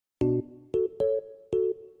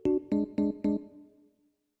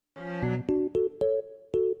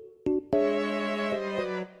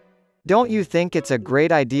Don't you think it's a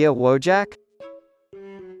great idea, Wojak?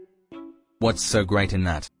 What's so great in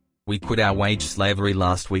that? We quit our wage slavery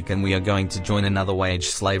last week and we are going to join another wage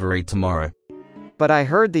slavery tomorrow. But I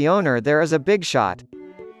heard the owner there is a big shot.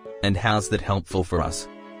 And how's that helpful for us?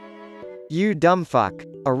 You dumb fuck.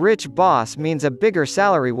 A rich boss means a bigger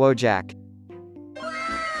salary, Wojak.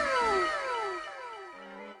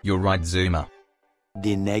 You're right, Zuma.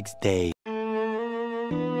 The next day.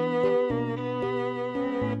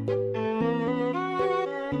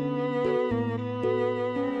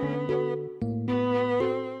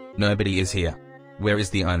 Nobody is here. Where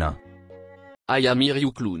is the owner? I am here,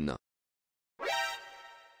 you clown.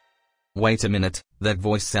 Wait a minute, that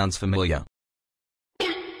voice sounds familiar.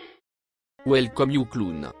 Welcome, you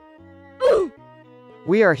clown.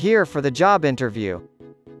 We are here for the job interview.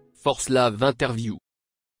 For slave interview.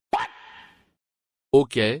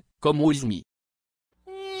 Okay, come with me.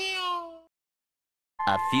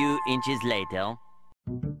 A few inches later.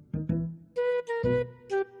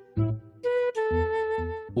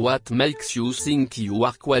 What makes you think you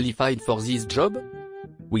are qualified for this job?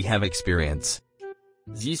 We have experience.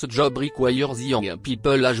 This job requires young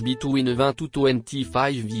people aged between 20 to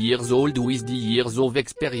 25 years old with the years of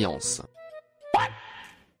experience.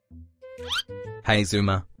 Hey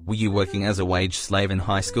Zuma, were you working as a wage slave in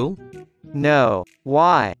high school? No.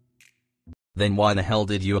 Why? Then why the hell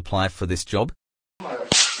did you apply for this job?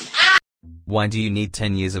 Why do you need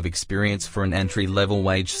 10 years of experience for an entry-level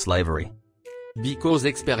wage slavery? Because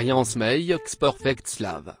experience makes perfect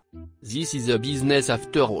slave. This is a business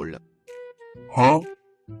after all. Huh?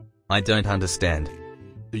 I don't understand.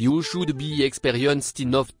 You should be experienced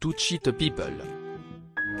enough to cheat people.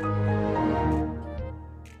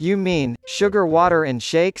 You mean, sugar water and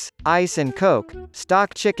shakes, ice and coke,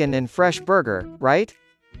 stock chicken and fresh burger, right?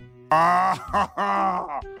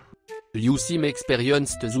 You seem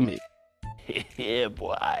experienced, Zume. Yeah,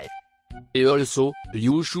 boy. And also,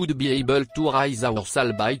 you should be able to raise our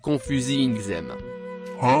salary by confusing them.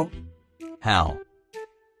 Huh? How?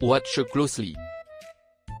 Watch closely.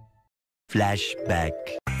 Flashback.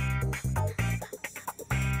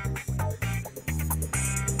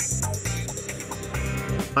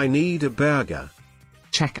 I need a burger.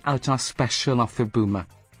 Check out our special offer, Boomer.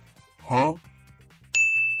 Huh?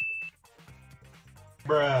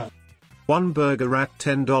 Bruh. One burger at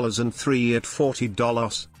 $10 and 3 at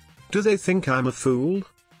 $40. Do they think I'm a fool?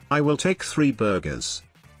 I will take 3 burgers.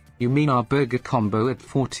 You mean our burger combo at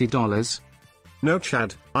 $40? No,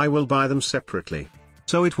 Chad, I will buy them separately.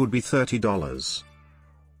 So it would be $30.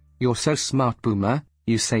 You're so smart, Boomer,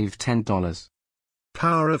 you save $10.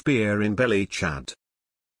 Power of beer in belly, Chad.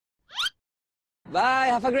 Bye,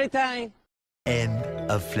 have a great time. End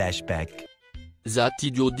of flashback. That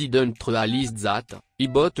idiot didn't realize that he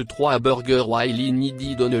bought 3 burgers while he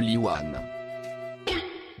needed only 1.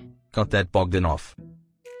 Got that, Bogdanoff.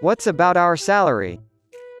 What's about our salary?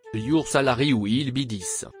 Your salary will be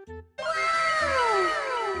this.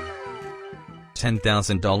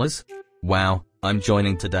 $10,000? Wow, I'm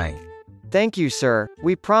joining today. Thank you, sir.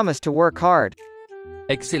 We promise to work hard.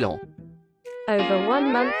 Excellent. Over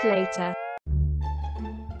 1 month later.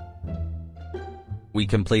 We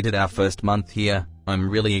completed our first month here. I'm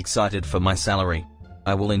really excited for my salary.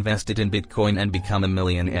 I will invest it in Bitcoin and become a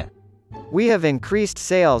millionaire. We have increased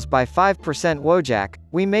sales by 5%, Wojak.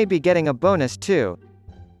 We may be getting a bonus too.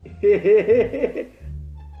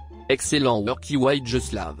 Excellent work, you wage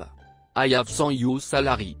slave. I have sent you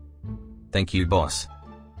salary. Thank you, boss.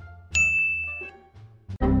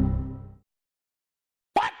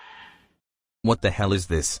 What the hell is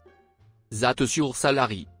this? That's your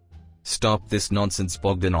salary. Stop this nonsense,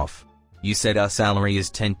 Bogdanoff. You said our salary is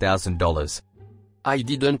 $10,000. I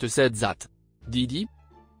didn't say that. Did he?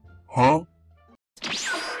 Huh?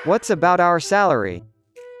 What's about our salary?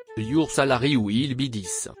 Your salary will be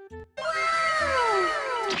this.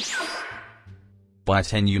 By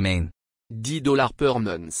 10 you mean? $10 per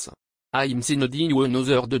month. I'm sending you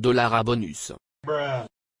another $2 bonus. Bruh.